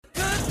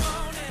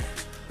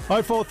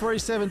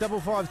0437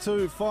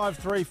 552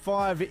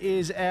 535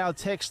 is our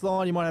text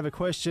line. You might have a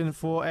question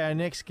for our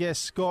next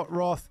guest, Scott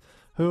Roth,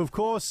 who, of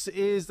course,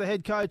 is the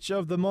head coach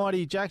of the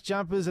mighty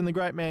JackJumpers, and the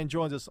great man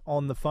joins us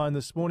on the phone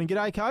this morning.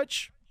 G'day,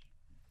 Coach.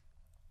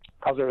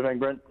 How's everything,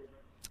 Brent?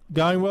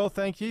 Going well,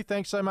 thank you.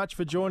 Thanks so much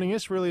for joining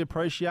us. Really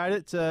appreciate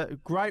it. A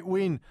great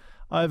win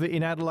over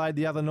in Adelaide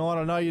the other night.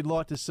 I know you'd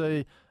like to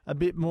see a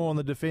bit more on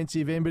the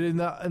defensive end, but in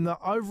the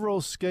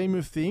overall scheme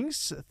of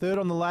things, third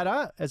on the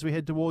ladder as we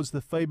head towards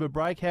the FIBA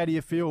break, how do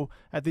you feel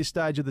at this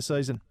stage of the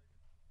season?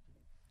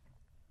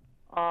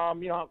 I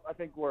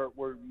think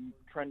we're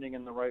trending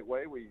in the right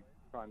way. We're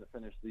trying to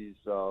finish these.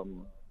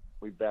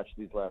 We batched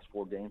these last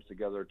 4 games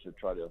together to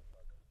try to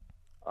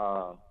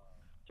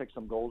take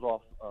some goals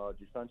off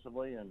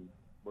defensively, and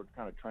we're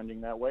kind of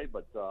trending that way.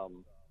 But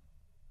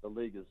the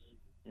league is,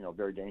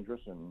 very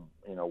dangerous, and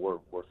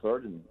we're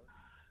third, and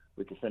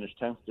we could finish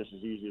 10th just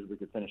as easy as we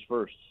could finish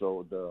first.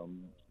 So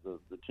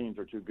the teams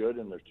are too good,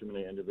 and there's too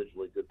many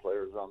individually good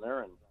players on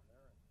there, and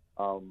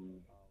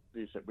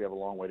we have a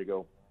long way to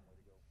go.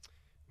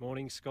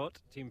 Morning, Scott.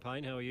 Tim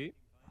Payne, how are you?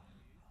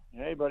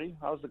 Hey, buddy.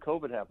 How's the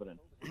COVID happening?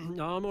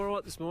 No, I'm all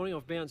right this morning.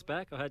 I've bounced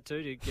back. I had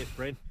to get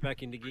Brent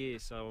back into gear,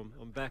 so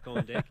I'm back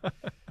on deck.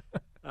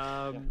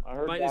 I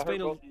heard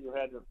both of you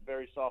had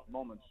very soft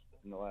moments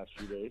in the last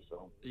few days.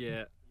 So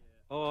yeah.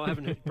 Oh, I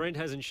haven't. Brent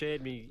hasn't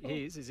shared me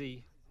his. Is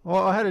he?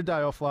 Well, I had a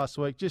day off last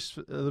week, just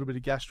a little bit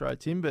of gastro,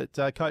 Tim, but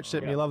Coach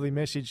sent me a lovely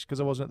message because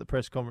I wasn't at the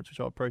press conference, which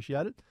I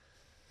appreciated.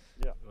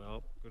 Yeah.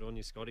 Well, good on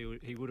you, Scott.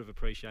 He would have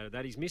appreciated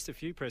that. He's missed a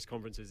few press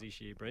conferences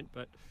this year, Brent.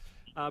 But,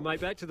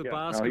 mate, back to the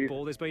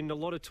basketball. There's been a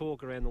lot of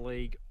talk around the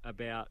league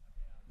about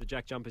the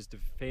JackJumpers'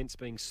 defence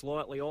being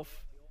slightly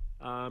off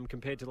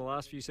compared to the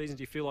last few seasons.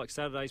 Do you feel like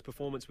Saturday's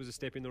performance was a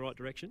step in the right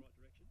direction?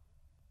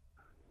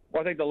 Well,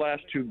 I think the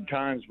last 2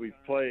 times we've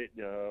played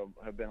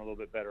have been a little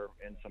bit better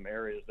in some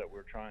areas that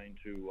we're trying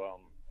to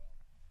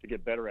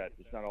get better at.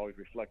 It's not always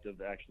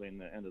reflective actually in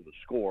the end of the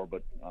score,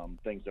 but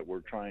things that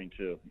we're trying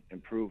to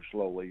improve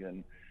slowly.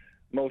 And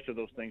most of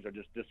those things are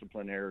just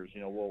discipline errors.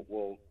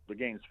 The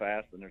game's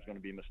fast, and there's going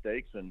to be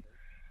mistakes, and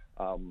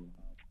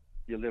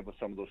you live with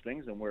some of those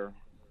things. And we're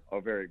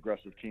a very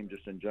aggressive team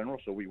just in general,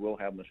 so we will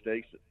have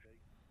mistakes.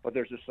 But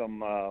there's just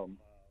some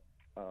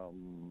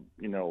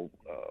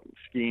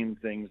scheme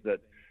things that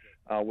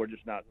we're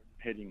just not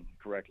hitting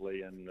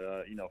correctly, and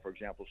for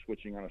example,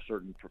 switching on a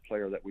certain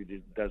player that we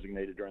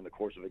designated during the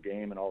course of a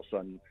game, and all of a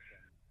sudden,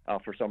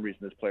 for some reason,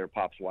 this player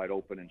pops wide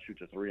open and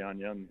shoots a 3 on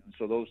you. And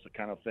so those are the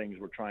kind of things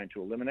we're trying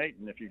to eliminate.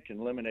 And if you can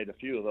eliminate a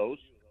few of those,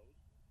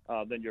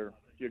 then your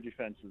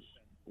defense is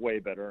way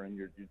better, and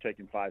you're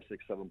taking 5,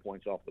 6, 7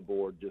 points off the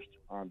board just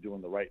on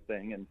doing the right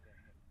thing. And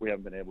we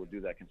haven't been able to do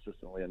that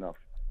consistently enough.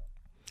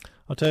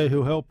 I'll tell you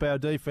who'll help our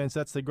defence.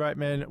 That's the great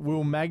man,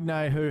 Will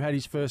Magnay, who had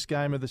his first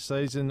game of the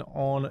season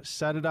on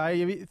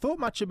Saturday. Have you thought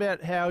much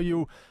about how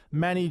you'll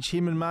manage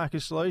him and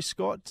Marcus Lee,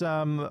 Scott,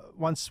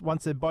 once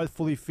they're both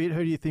fully fit?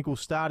 Who do you think will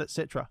start,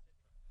 etc.?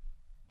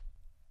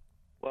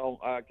 Well,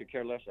 I could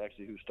care less,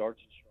 actually, who starts,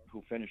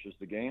 who finishes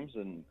the games,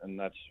 and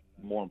that's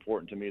more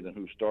important to me than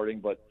who's starting.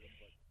 But,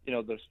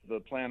 the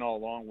plan all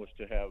along was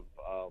to have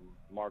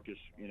Marcus,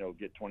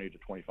 get 20 to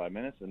 25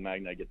 minutes, and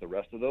Magnay get the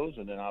rest of those.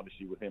 And then,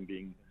 obviously, with him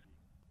being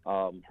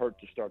hurt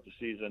to start the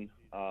season,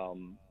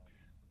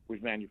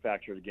 we've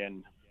manufactured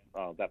again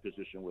that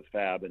position with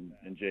Fab and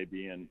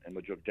JB and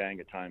Majuk Dang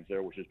at times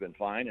there, which has been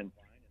fine. And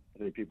I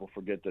think people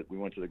forget that we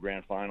went to the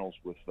grand finals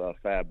with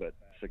Fab at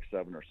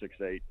 6'7" or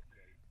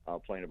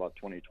 6'8", playing about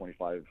 20,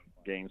 25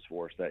 games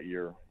for us that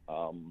year,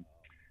 and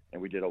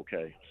we did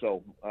okay.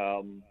 So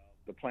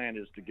the plan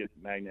is to get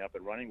Magnay up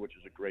and running, which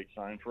is a great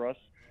sign for us.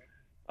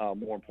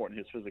 More important,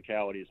 his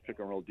physicality, his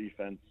pick-and-roll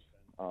defense,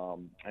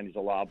 and he's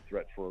a lob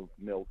threat for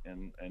Milt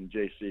and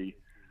JC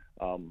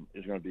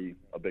is going to be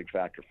a big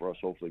factor for us,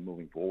 hopefully,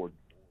 moving forward.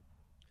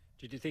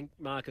 Did you think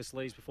Marcus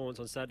Lee's performance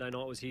on Saturday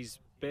night was his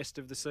best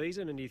of the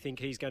season, and do you think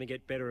he's going to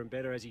get better and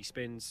better as he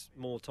spends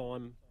more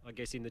time, I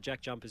guess, in the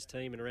JackJumpers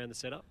team and around the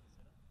setup?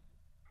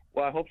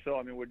 Well, I hope so.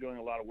 I mean, we're doing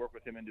a lot of work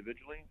with him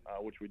individually,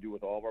 which we do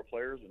with all of our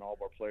players, and all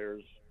of our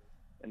players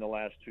in the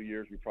last 2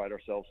 years, we pride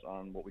ourselves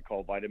on what we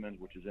call vitamins,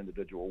 which is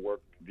individual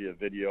work via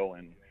video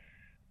and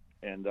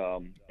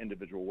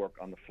individual work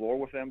on the floor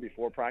with them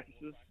before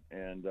practices.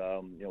 And,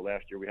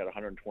 last year we had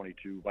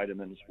 122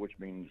 vitamins, which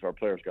means our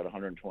players got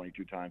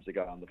 122 times they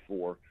got on the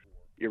floor,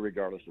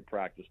 irregardless of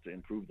practice, to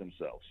improve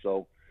themselves.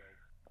 So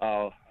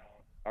our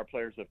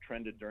players have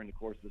trended during the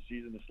course of the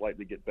season to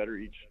slightly get better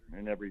each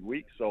and every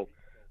week. So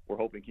we're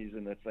hoping he's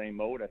in the same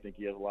mode. I think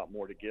he has a lot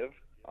more to give.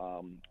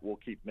 We'll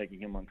keep making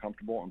him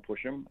uncomfortable and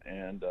push him,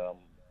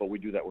 but we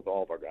do that with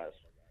all of our guys.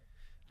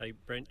 Hey,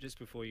 Brent, just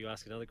before you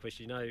ask another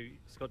question,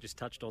 Scott just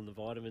touched on the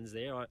vitamins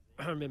there. I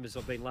remember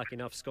I've been lucky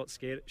enough, Scott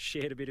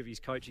shared a bit of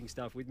his coaching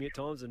stuff with me at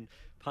times, and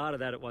part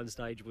of that at one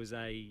stage was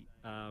a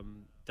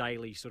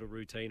daily sort of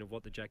routine of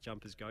what the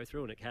JackJumpers go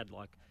through, and it had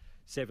like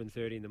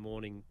 7:30 in the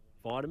morning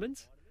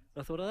vitamins.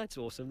 I thought, that's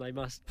awesome. They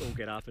must all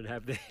get up and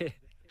have their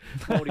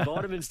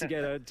multivitamins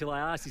together. Until I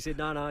asked, he said,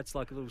 no, it's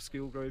like a little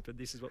skill group, and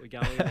this is what we go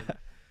in.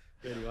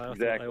 Anyway, I thought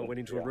Exactly. they all went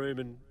into a room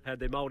and had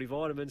their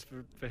multivitamins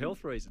for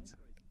health reasons.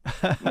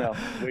 No,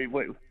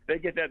 they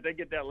get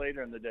that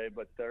later in the day,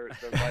 but their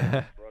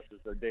vitamins for us is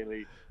their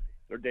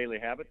daily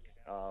habits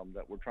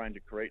that we're trying to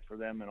create for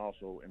them and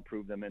also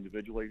improve them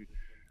individually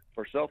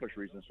for selfish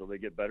reasons, so they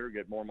get better,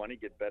 get more money,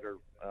 get better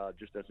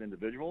just as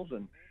individuals,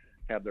 and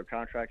have their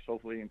contracts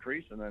hopefully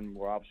increase. And then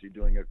we're obviously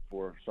doing it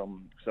for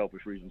some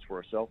selfish reasons for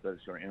ourselves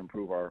that's going to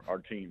improve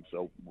our team.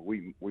 So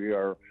we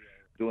are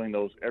doing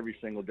those every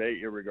single day,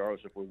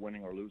 irregardless if we're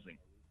winning or losing.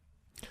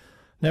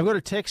 Now, I've got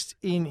a text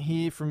in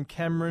here from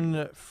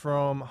Cameron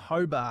from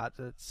Hobart.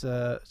 It's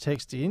a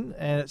text in,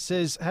 and it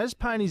says, has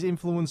Payne's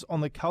influence on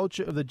the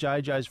culture of the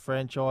JJ's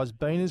franchise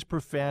been as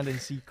profound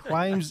as he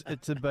claims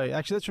it to be?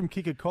 Actually, that's from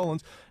Kicker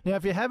Collins. Now,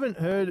 if you haven't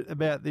heard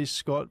about this,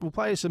 Scott, we'll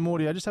play you some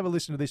audio. Just have a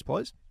listen to this,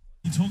 please.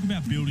 You talk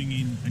about building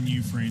in a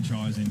new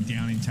franchise and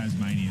down in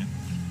Tasmania.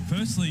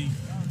 Firstly,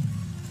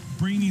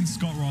 bringing in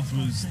Scott Roth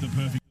was the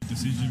perfect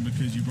decision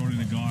because you brought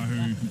in a guy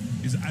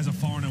who is, as a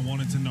foreigner,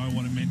 wanted to know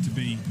what it meant to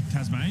be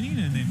Tasmanian,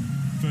 and then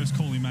first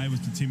call he made was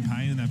to Tim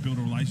Payne, and they built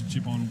a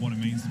relationship on what it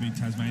means to be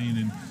Tasmanian.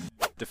 And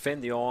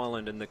Defend the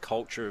island and the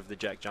culture of the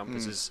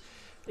JackJumpers is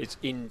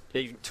in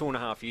even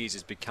 2.5 years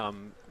has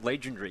become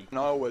legendary. And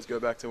I always go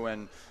back to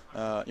when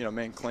me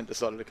and Clint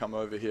decided to come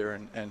over here,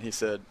 and he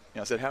said,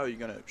 I said, how are you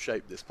going to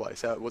shape this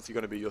place? What's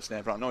going to be your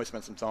stamp? And I know he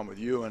spent some time with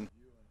you, and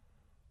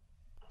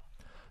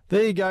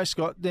there you go,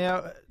 Scott.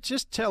 Now,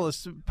 just tell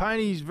us,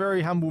 Payne's a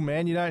very humble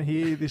man. You don't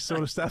hear this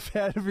sort of stuff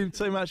out of him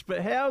too much,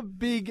 but how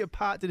big a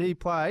part did he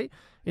play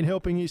in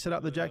helping you set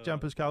up the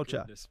JackJumpers culture?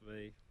 Goodness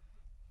me.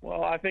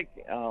 Well, I think,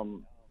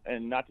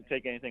 and not to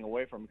take anything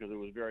away from him because it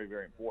was very,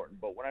 very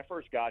important, but when I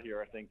first got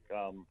here, I think,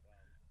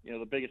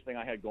 the biggest thing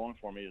I had going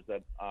for me is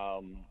that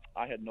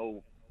I had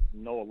no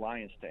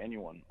alliance to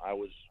anyone. I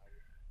was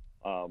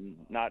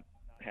not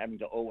having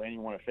to owe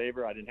anyone a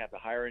favor. I didn't have to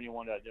hire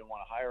anyone that I didn't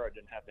want to hire. I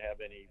didn't have to have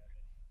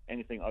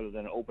anything other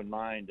than an open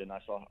mind. And I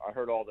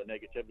heard all the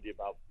negativity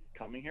about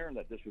coming here and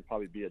that this would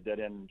probably be a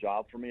dead-end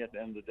job for me at the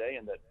end of the day,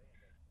 and that,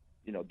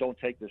 don't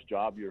take this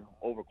job. You're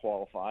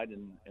overqualified,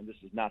 and this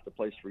is not the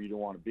place for you to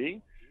want to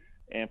be.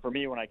 And for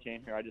me, when I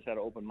came here, I just had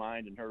an open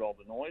mind and heard all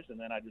the noise, and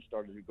then I just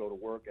started to go to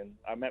work. And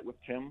I met with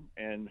Tim,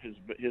 and his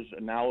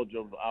knowledge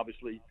of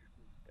obviously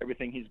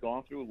everything he's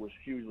gone through was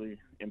hugely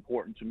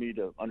important to me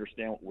to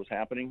understand what was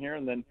happening here.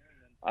 And then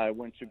I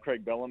went to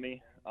Craig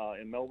Bellamy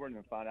in Melbourne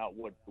and found out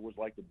what it was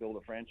like to build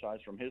a franchise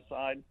from his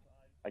side.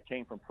 I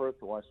came from Perth,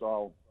 where I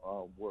saw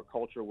where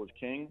culture was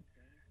king.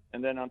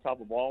 And then on top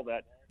of all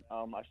that,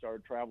 I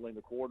started traveling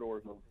the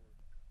corridors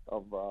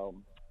of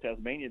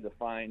Tasmania to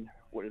find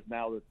what is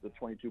now the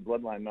 22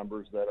 bloodline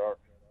members that are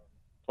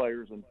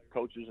players and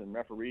coaches and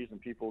referees and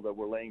people that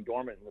were laying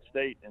dormant in the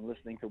state, and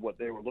listening to what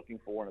they were looking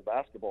for in a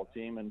basketball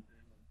team. And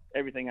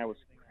everything I was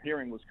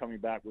hearing was coming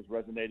back, was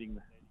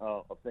resonating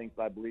of things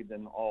that I believed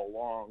in all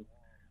along.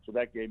 So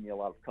that gave me a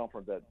lot of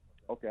comfort that,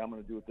 okay, I'm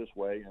going to do it this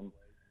way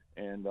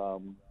and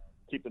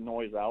keep the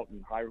noise out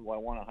and hire who I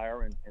want to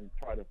hire and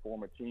try to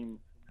form a team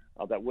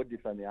that would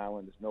defend the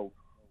island. There's no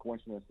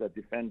coincidence that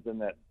defends in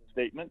that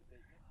statement.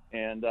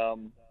 And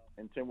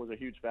Tim was a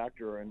huge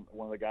factor and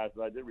one of the guys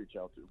that I did reach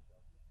out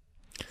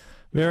to.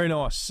 Very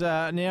nice.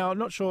 Now, I'm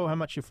not sure how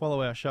much you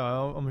follow our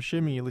show. I'm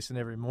assuming you listen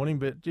every morning,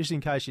 but just in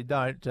case you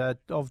don't,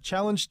 I've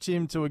challenged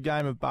Tim to a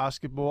game of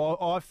basketball.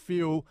 I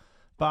feel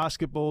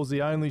basketball is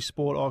the only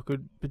sport I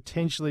could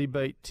potentially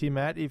beat Tim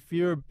at. If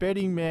you're a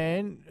betting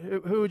man,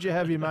 who would you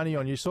have your money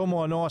on? You saw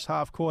my nice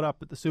half court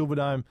up at the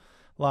Silverdome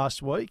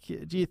last week.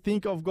 Do you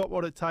think I've got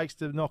what it takes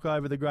to knock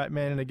over the great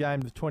man in a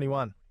game of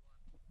 21?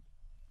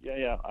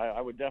 Yeah. I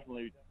would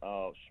definitely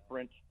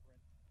sprint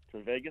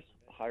to Vegas,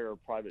 hire a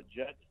private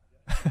jet,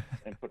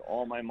 and put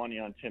all my money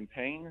on Tim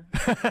Payne.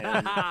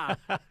 And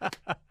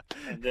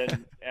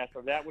then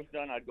after that was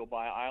done, I'd go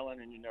buy an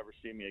island and you'd never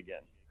see me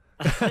again.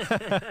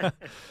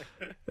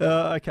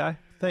 Okay.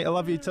 I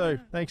love you too.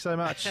 Thanks so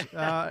much.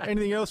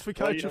 Anything else for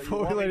Coach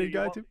before we let it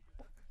go, Tim?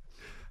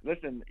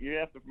 Listen, you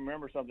have to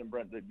remember something,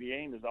 Brent. The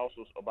game is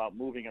also about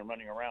moving and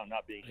running around,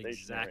 not being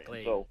stationary.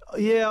 Exactly. So,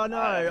 yeah, I know.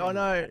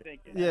 I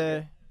think,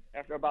 yeah.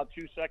 After about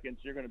 2 seconds,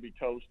 you're going to be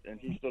toast, and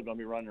he's still going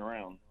to be running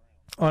around.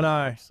 I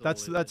know.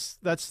 Absolutely.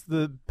 That's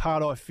the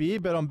part I fear,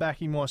 but I'm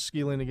backing my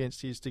skill in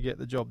against his to get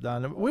the job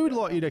done. We would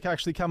like you to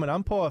actually come and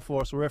umpire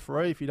for us, or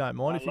referee, if you don't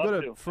mind. I'd if you've got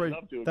love a free,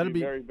 to. that'd be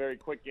very, very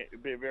quick.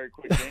 It'd be a very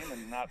quick game,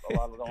 and not a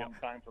lot of long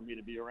time for me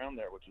to be around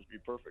there, which would be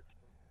perfect.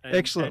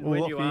 Excellent. And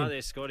We'll when you lock you are in.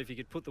 there, Scott, if you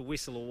could put the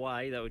whistle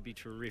away, that would be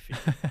terrific.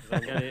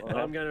 'Cause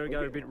I'm going to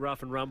go a bit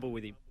rough and rumble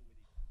with him.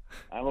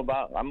 I'm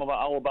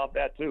all about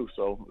that too.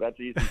 So that's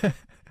easy.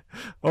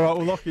 All right,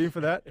 we'll lock you in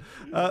for that.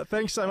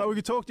 Thanks so much. We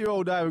could talk to you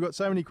all day. We've got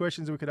so many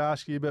questions we could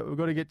ask you, but we've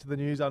got to get to the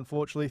news,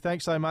 unfortunately.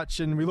 Thanks so much,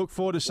 and we look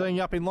forward to seeing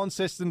you up in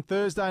Launceston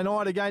Thursday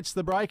night against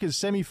the Breakers,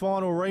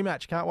 semi-final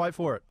rematch. Can't wait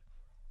for it.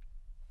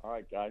 All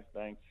right, guys.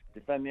 Thanks.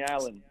 Defend the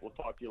island. We'll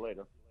talk to you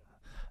later.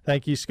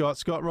 Thank you, Scott.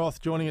 Scott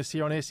Roth joining us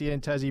here on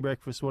SEN Tassie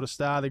Breakfast. What a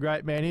star the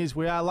great man is.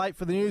 We are late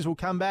for the news. We'll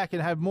come back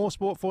and have more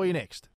sport for you next.